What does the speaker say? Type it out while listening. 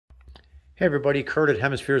Hey everybody, Kurt at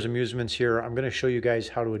Hemispheres Amusements here. I'm going to show you guys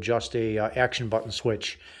how to adjust a action button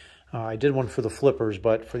switch. I did one for the flippers,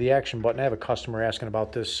 but for the action button, I have a customer asking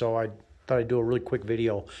about this, so I thought I'd do a really quick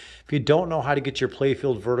video. If you don't know how to get your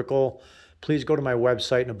playfield vertical, please go to my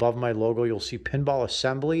website, and above my logo, you'll see Pinball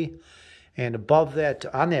Assembly. And above that,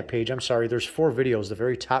 on that page, there's 4 videos. The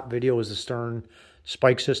very top video is the Stern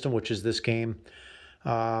Spike System, which is this game.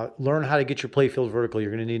 Learn how to get your playfield vertical. You're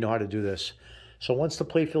going to need to know how to do this. So once the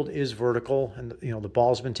playfield is vertical and the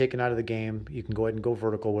ball's been taken out of the game, you can go ahead and go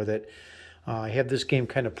vertical with it. I have this game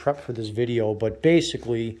kind of prepped for this video, but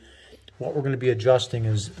basically what we're going to be adjusting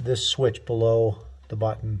is this switch below the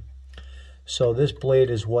button. So this blade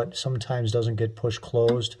is what sometimes doesn't get pushed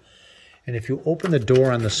closed. And if you open the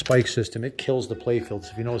door on the spike system, it kills the playfield.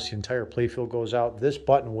 So if you notice the entire playfield goes out, this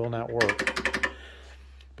button will not work.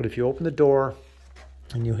 But if you open the door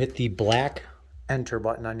and you hit the black enter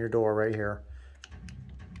button on your door right here,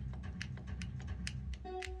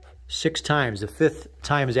 6 times. The 5th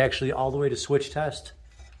time is actually all the way to switch test.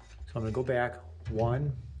 So I'm going to go back.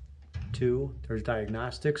 1, 2, there's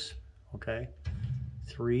diagnostics. Okay.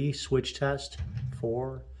 3, switch test.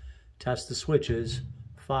 4, test the switches.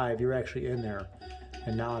 5, you're actually in there.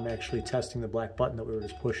 And now I'm actually testing the black button that we were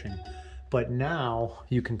just pushing. But now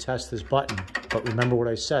you can test this button. But remember what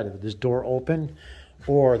I said, if this door open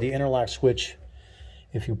or the interlock switch,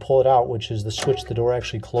 if you pull it out, which is the switch the door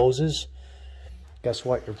actually closes, guess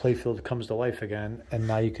what? Your playfield comes to life again, and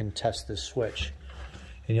now you can test this switch.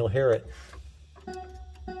 And you'll hear it.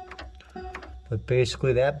 But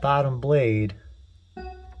basically that bottom blade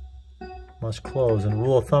must close. And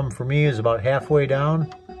rule of thumb for me is about halfway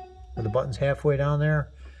down, where the button's halfway down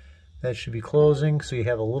there. That should be closing, so you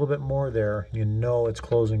have a little bit more there. You know it's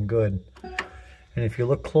closing good. And if you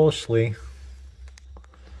look closely,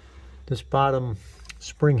 this bottom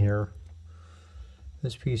spring here,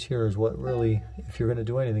 this piece here is what really, if you're going to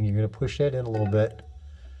do anything, you're going to push that in a little bit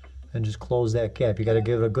and just close that gap. You got to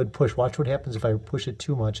give it a good push. Watch what happens if I push it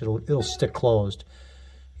too much. It'll stick closed.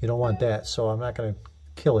 You don't want that, so I'm not going to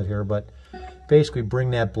kill it here, but basically bring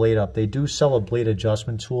that blade up. They do sell a blade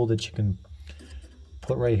adjustment tool that you can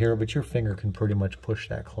put right here, but your finger can pretty much push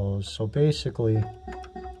that closed. So basically,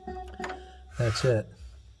 that's it.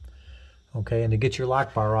 Okay, and to get your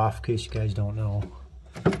lock bar off, in case you guys don't know,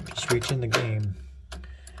 just reach in the game,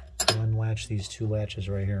 unlatch these 2 latches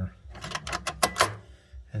right here,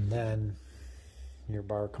 and then your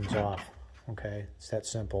bar comes off. Okay, it's that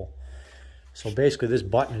simple. So basically this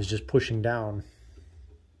button is just pushing down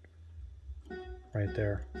right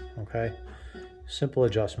there. Okay, simple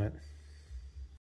adjustment.